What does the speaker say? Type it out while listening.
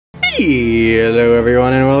Hello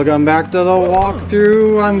everyone and welcome back to the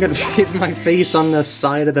walkthrough. I'm gonna hit my face on the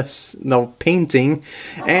side of the painting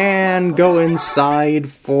and go inside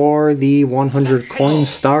for the 100 coin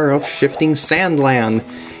star of Shifting Sandland.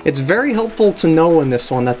 It's very helpful to know in this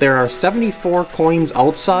one that there are 74 coins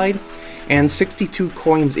outside and 62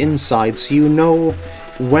 coins inside, so you know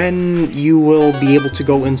when you will be able to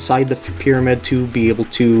go inside the pyramid to be able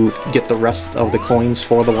to get the rest of the coins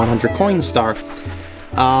for the 100 coin star.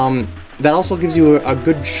 That also gives you a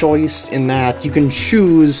good choice in that you can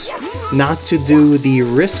choose not to do the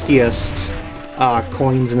riskiest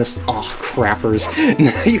coins in this. Oh, crappers!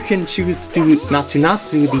 You can choose to not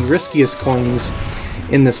do the riskiest coins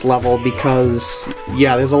in this level because,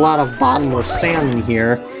 yeah, there's a lot of bottomless sand in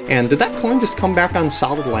here. And did that coin just come back on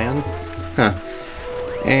solid land? Huh.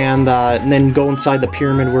 And then go inside the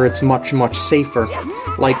pyramid where it's much safer.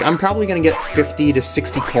 Like, I'm probably gonna get 50 to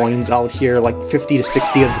 60 coins out here, like 50 to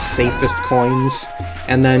 60 of the safest coins,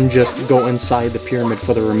 and then just go inside the pyramid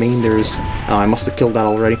for the remainders. Oh, I must have killed that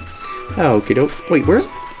already. Okie doke. Wait,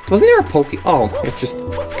 wasn't there a Poke? Oh, it just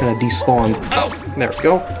kind of despawned. Oh, there we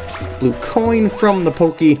go. Blue coin from the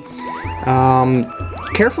Poke.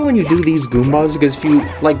 Careful when you do these Goombas, because if you,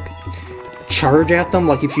 like, charge at them,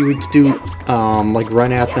 like if you were to do, like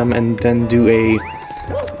run at them and then do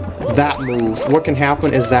that move, what can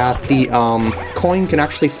happen is that the coin can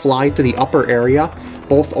actually fly to the upper area,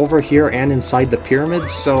 both over here and inside the pyramid,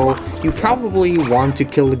 so you probably want to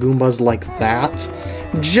kill the Goombas like that,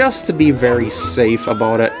 just to be very safe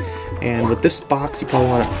about it. And with this box, you probably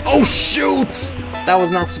want to... Oh, shoot! That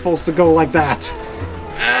was not supposed to go like that!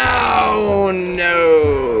 Oh,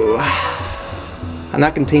 no! And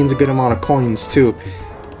that contains a good amount of coins, too.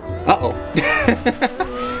 Uh-oh.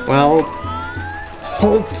 Well,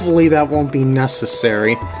 hopefully that won't be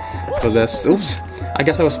necessary for this. Oops. I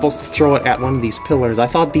guess I was supposed to throw it at one of these pillars. I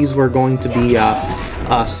thought these were going to be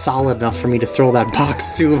solid enough for me to throw that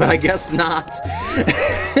box to, but I guess not.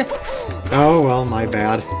 Oh, well, my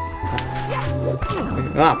bad.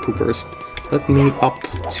 Poopers. Let me up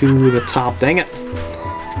to the top. Dang it.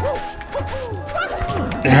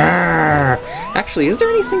 Arrgh. Actually, is there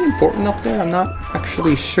anything important up there? I'm not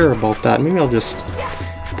actually sure about that. Maybe I'll just...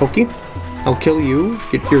 Pokey, I'll kill you.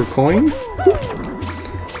 Get your coin.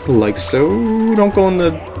 Boop. Like so. Don't go in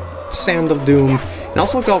the Sand of Doom. And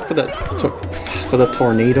also look out for the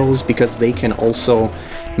tornadoes, because they can also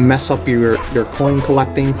mess up your coin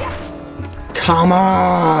collecting. Come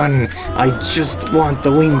on! I just want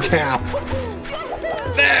the wing cap.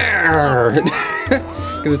 There!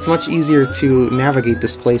 Because it's much easier to navigate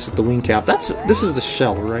this place with the wing cap. This is the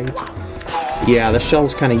shell, right? Yeah, the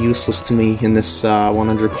shell's kind of useless to me in this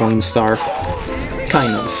 100 coin star.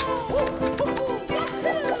 Kind of.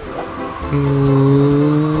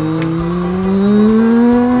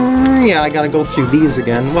 Yeah, I gotta go through these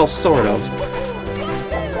again. Well, sort of.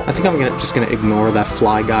 I think I'm just gonna ignore that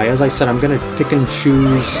fly guy. As I said, I'm gonna pick and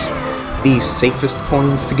choose the safest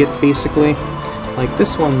coins to get, basically. Like,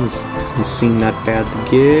 this one doesn't seem that bad to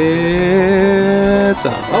get...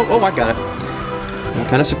 Oh, I got it. I'm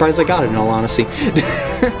kind of surprised I got it, in all honesty.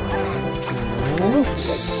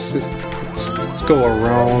 Let's go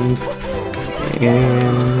around.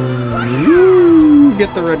 And you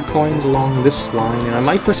get the red coins along this line. And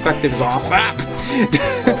my perspective's off. Ah!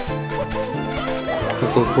 I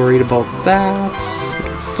was a little worried about that.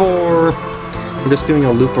 4. I'm just doing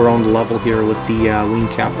a loop around the level here with the wing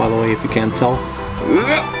cap, by the way, if you can't tell.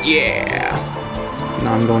 Yeah!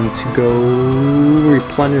 Now I'm going to go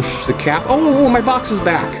replenish the cap. Oh, my box is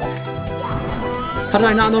back! How did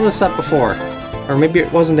I not notice that before? Or maybe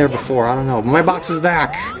it wasn't there before, I don't know. But my box is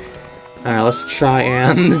back! Alright, let's try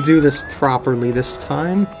and do this properly this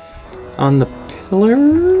time. On the pillar...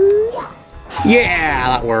 Yeah,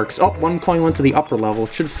 that works. Oh, one coin went to the upper level.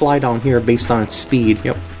 It should fly down here based on its speed.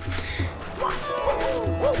 Yep.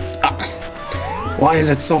 Why is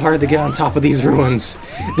it so hard to get on top of these ruins?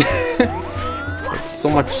 It's so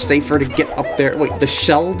much safer to get up there. Wait, the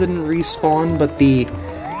shell didn't respawn, but the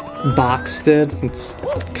box did? It's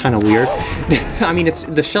kind of weird. I mean,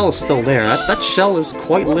 the shell is still there. That shell is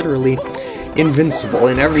quite literally invincible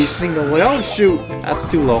in every single way. Oh, shoot! That's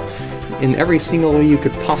too low. In every single way you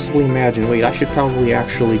could possibly imagine. Wait, I should probably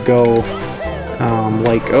actually go,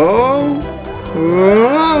 like, oh!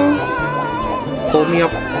 Hold me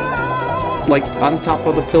up. Like, on top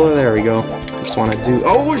of the pillar, there we go. Just want to do...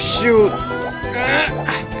 Oh, shoot!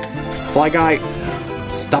 Fly guy!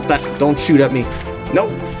 Stop that, don't shoot at me.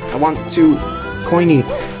 Nope! I want to... Coiny.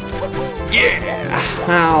 Yeah!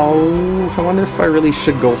 Ow! I wonder if I really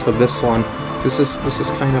should go for this one. This is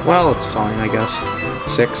kind of... Well, it's fine, I guess.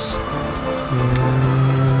 6.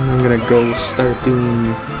 I'm gonna go start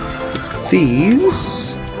doing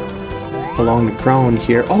these along the ground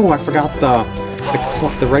here. Oh, I forgot the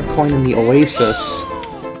red coin in the oasis.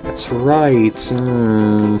 That's right.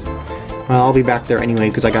 Well, I'll be back there anyway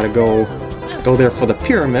because I gotta go there for the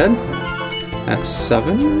pyramid. That's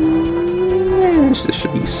 7. This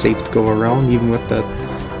should be safe to go around even with the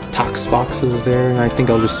tox boxes there, and I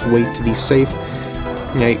think I'll just wait to be safe.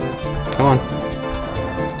 Hey, come on.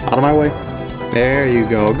 Out of my way. There you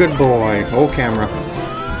go. Good boy. Oh, camera.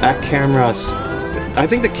 That camera's... I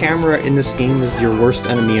think the camera in this game is your worst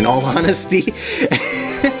enemy, in all honesty.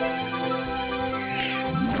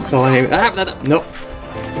 So anyway... nope.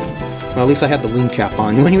 Well, at least I had the wing cap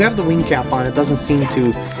on. When you have the wing cap on, it doesn't seem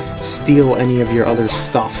to steal any of your other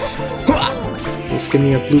stuff. Just give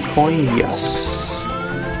me a blue coin? Yes.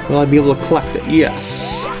 Will I be able to collect it?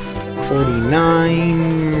 Yes.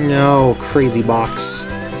 49... No, crazy box.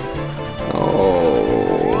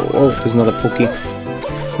 Oh, there's another Pokey.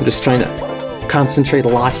 I'm just trying to concentrate a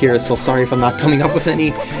lot here, so sorry if I'm not coming up with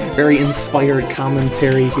any very inspired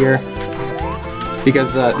commentary here.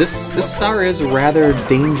 Because this star is rather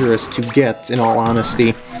dangerous to get, in all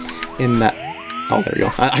honesty. In that... Oh, there you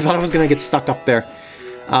go. I thought I was going to get stuck up there.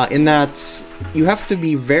 In that you have to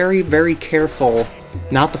be very, very careful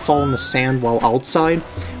not to fall in the sand while outside.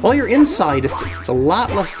 While you're inside, it's a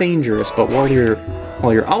lot less dangerous, but while you're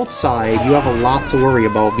outside, you have a lot to worry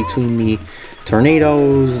about between the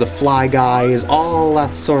tornadoes, the fly guys, all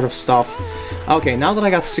that sort of stuff. Okay, now that I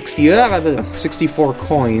got 64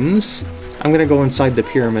 coins, I'm gonna go inside the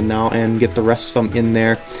pyramid now and get the rest of them in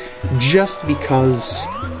there, just because...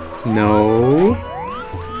 No,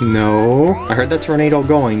 I heard that tornado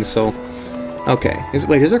going, so... Okay,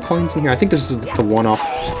 wait, is there coins in here? I think this is the 1-up.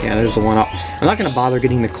 Yeah, there's the 1-up. I'm not gonna bother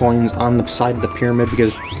getting the coins on the side of the pyramid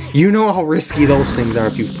because you know how risky those things are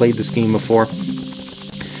if you've played this game before.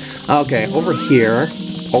 Okay, over here,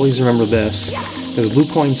 always remember this. There's a blue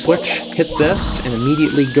coin switch, hit this, and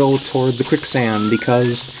immediately go towards the quicksand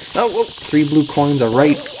because... Oh, 3 blue coins are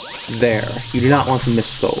right there. You do not want to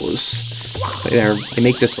miss those. There, they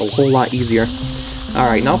make this a whole lot easier.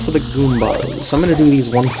 Alright, now for the Goombas. I'm going to do these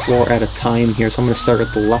one floor at a time here, so I'm going to start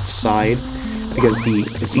at the left side, because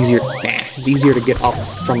it's easier to get up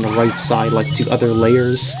from the right side, like 2 other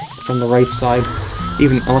layers from the right side,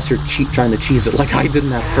 even unless you're trying to cheese it like I did in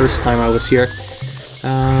that first time I was here.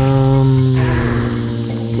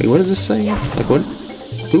 Wait, what does this say? Like what?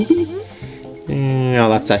 Poopy? No,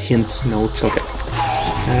 that's a hint note, okay.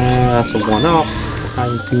 That's a 1-up.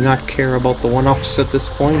 I do not care about the 1-ups at this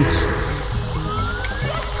point.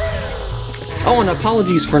 Oh, and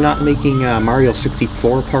apologies for not making Mario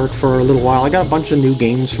 64 part for a little while. I got a bunch of new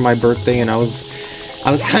games for my birthday, and I was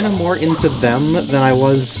kind of more into them than I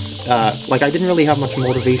was, like, I didn't really have much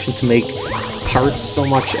motivation to make parts so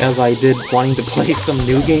much as I did wanting to play some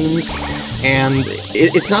new games. And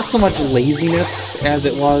it's not so much laziness as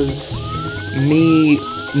it was me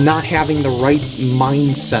not having the right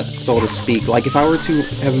mindset, so to speak. Like, if I were to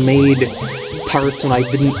have made parts when I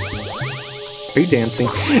didn't... Are you dancing?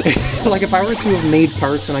 Like, if I were to have made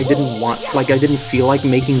parts and I didn't feel like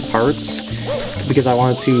making parts because I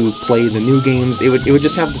wanted to play the new games, it would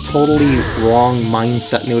just have the totally wrong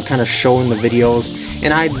mindset, and it would kind of show in the videos,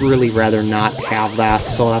 and I'd really rather not have that,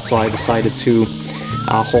 so that's why I decided to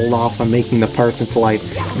hold off on making the parts until I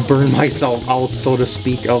burn myself out, so to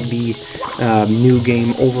speak, of the new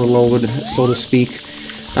game overload, so to speak.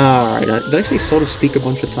 Alright, did I say so to speak a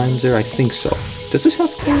bunch of times there? I think so. Does this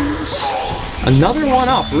have coins? Another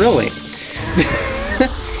 1-up, really?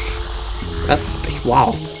 That's...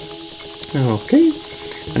 wow. Okay.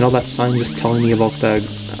 I know that sign just telling me about the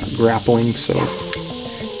grappling, so...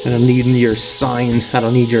 I don't need your sign. I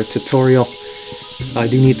don't need your tutorial. I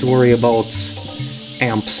do need to worry about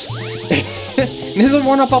amps. There's a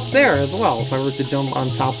 1-up up there as well, if I were to jump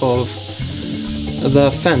on top of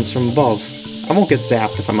the fence from above. I won't get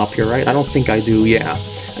zapped if I'm up here, right? I don't think I do, yeah.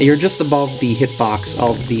 You're just above the hitbox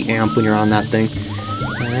of the amp when you're on that thing.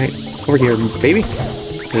 Alright, over here, baby.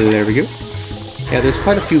 There we go. Yeah, there's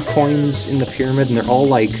quite a few coins in the pyramid, and they're all,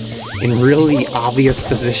 like, in really obvious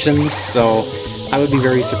positions, so I would be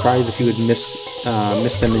very surprised if you would miss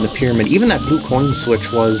them in the pyramid. Even that blue coin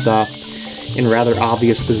switch was in rather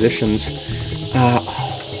obvious positions.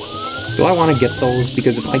 Do I want to get those?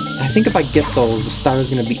 Because I think if I get those, the star is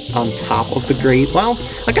going to be on top of the grate. Well,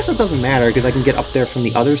 I guess it doesn't matter, because I can get up there from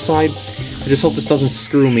the other side. I just hope this doesn't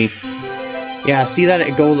screw me. Yeah, see that?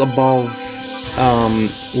 It goes above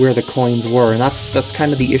where the coins were, and that's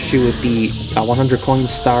kind of the issue with the 100 coin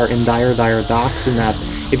star in Dire Docks, in that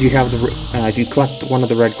if you have if you collect one of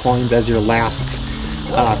the red coins as your last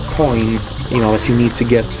coin, you know, that you need to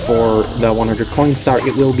get for the 100 coin star,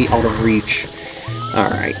 it will be out of reach.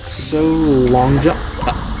 Alright, so long jump.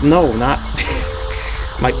 No, not.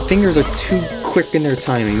 My fingers are too quick in their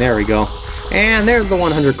timing. There we go. And there's the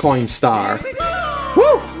 100 coin star.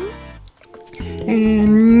 Woo!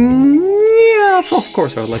 And yeah, of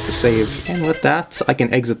course I would like to save. And with that, I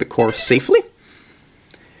can exit the course safely.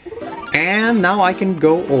 And now I can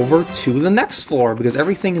go over to the next floor, because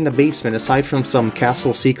everything in the basement, aside from some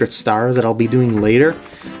castle secret stars that I'll be doing later,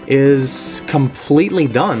 is completely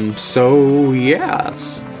done. So yeah,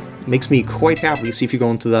 it makes me quite happy. See, if you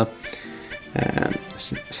go into the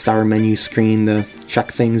star menu screen to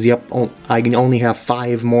check things, yep, I can only have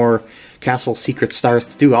 5 more castle secret stars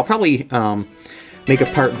to do. I'll probably make a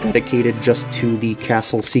part dedicated just to the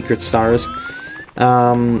castle secret stars.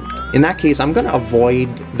 In that case, I'm going to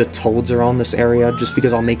avoid the toads around this area, just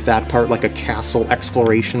because I'll make that part like a castle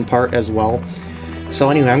exploration part as well. So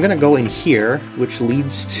anyway, I'm going to go in here, which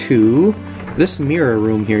leads to this mirror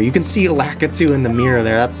room here. You can see Lakitu in the mirror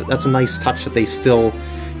there. That's a nice touch that they still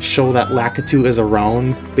show that Lakitu is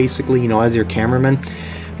around, basically, you know, as your cameraman.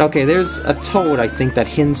 Okay, there's a toad, I think, that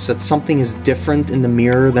hints that something is different in the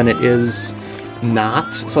mirror than it is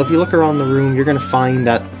not. So if you look around the room, you're going to find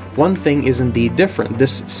that one thing is indeed different.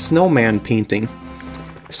 This snowman painting.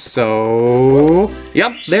 So,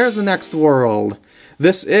 yep, there's the next world.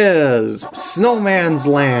 This is Snowman's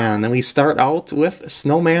Land, and we start out with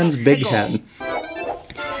Snowman's big head.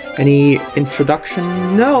 Any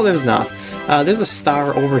introduction? No, there's not. There's a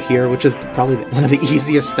star over here, which is probably one of the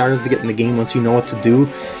easiest stars to get in the game once you know what to do.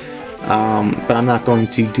 But I'm not going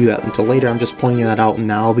to do that until later. I'm just pointing that out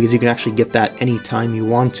now, because you can actually get that anytime you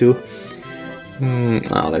want to.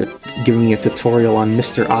 Oh, they're giving me a tutorial on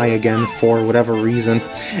Mr. I again for whatever reason.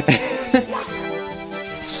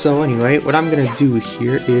 So anyway, what I'm gonna do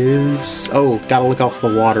here is... oh, gotta look out for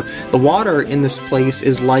the water. The water in this place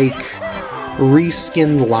is like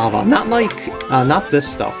reskinned lava. Not like, not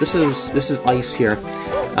this stuff. This is ice here.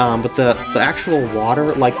 But the actual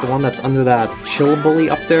water, like the one that's under that chill bully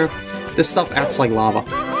up there, this stuff acts like lava.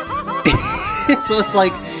 So it's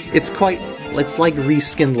like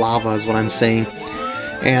reskinned lava is what I'm saying.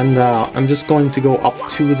 And I'm just going to go up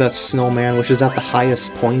to the snowman, which is at the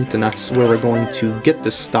highest point, and that's where we're going to get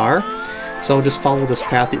this star. So just follow this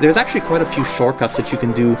path. There's actually quite a few shortcuts that you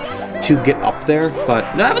can do to get up there, but...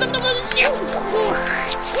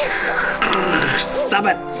 stop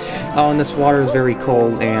it! Oh, and this water is very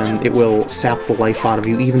cold, and it will sap the life out of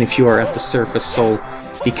you, even if you are at the surface, so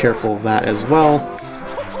be careful of that as well.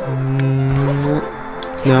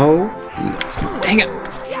 No. Dang it!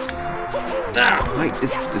 Ah,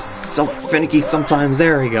 this is so finicky sometimes.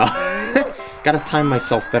 There we go. Gotta time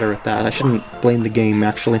myself better at that. I shouldn't blame the game,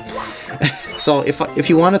 actually. So if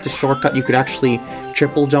you wanted to shortcut, you could actually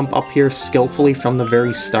triple jump up here skillfully from the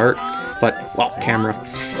very start. But, well, camera.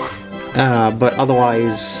 But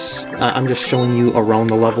otherwise, I'm just showing you around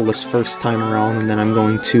the level this first time around, and then I'm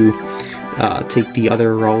going to take the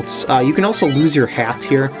other routes. You can also lose your hat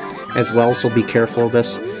here as well, so be careful of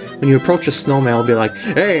this. When you approach a snowman, it'll be like,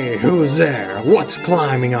 "Hey, who's there? What's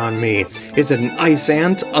climbing on me? Is it an ice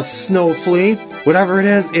ant? A snow flea? Whatever it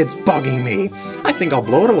is, it's bugging me. I think I'll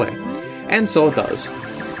blow it away." And so it does.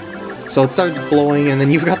 So it starts blowing, and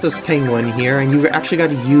then you've got this penguin here, and you've actually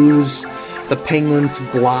got to use the penguin to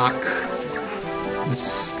block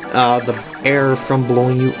this, the air from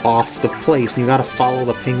blowing you off the place, and you gotta follow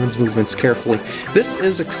the penguin's movements carefully. This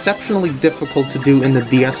is exceptionally difficult to do in the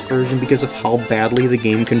DS version because of how badly the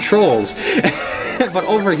game controls. But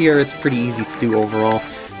over here, it's pretty easy to do overall.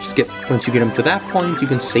 Once you get them to that point, you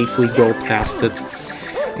can safely go past it.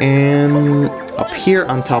 And up here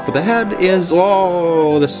on top of the head is,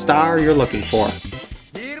 whoa, the star you're looking for.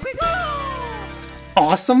 Here we go!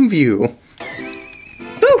 Awesome view.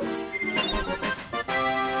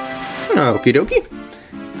 Okie dokie.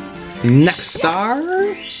 Next star.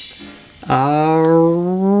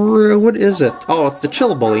 What is it? Oh, it's the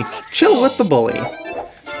chill bully. Chill with the bully.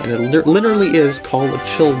 And it literally is called a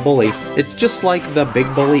chill bully. It's just like the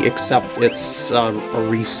big bully, except it's a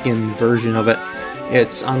reskinned version of it.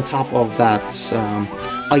 It's on top of that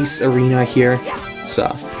ice arena here. It's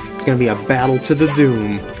gonna be a battle to the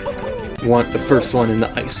doom. The first one in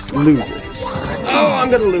the ice loses. Oh,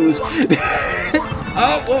 I'm gonna lose.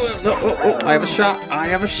 Oh, I have a shot. I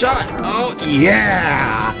have a shot. Oh,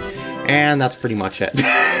 yeah. And that's pretty much it.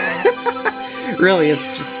 Really,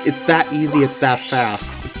 it's that easy, it's that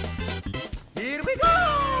fast. Here we go!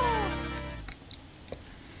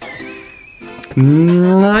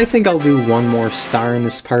 I think I'll do one more star in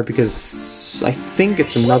this part because I think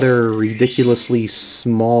it's another ridiculously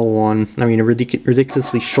small one. I mean, a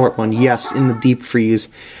ridiculously short one. Yes, in the deep freeze.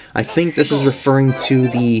 I think this is referring to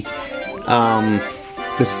the,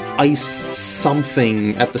 this ice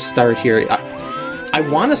something at the start here. I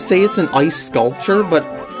want to say it's an ice sculpture, but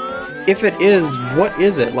if it is, what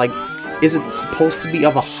is it? Like, is it supposed to be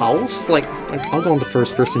of a house? Like I'll go into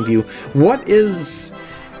first-person view. What is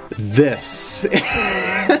this?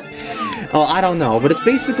 Well, I don't know, but it's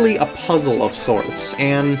basically a puzzle of sorts,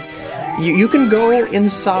 and you can go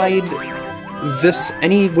inside this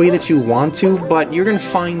any way that you want to, but you're gonna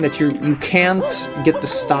find that you can't get the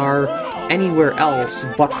star anywhere else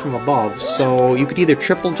but from above. So you could either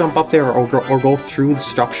triple jump up there or go through the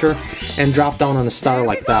structure and drop down on the star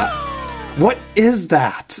like that. What is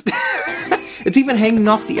that? It's even hanging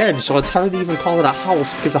off the edge, so it's hard to even call it a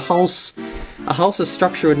house, because a house's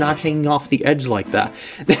structure would not hang off the edge like that.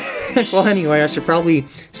 Well, anyway, I should probably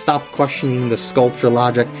stop questioning the sculpture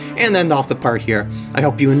logic and end off the part here. I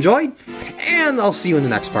hope you enjoyed, and I'll see you in the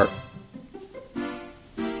next part.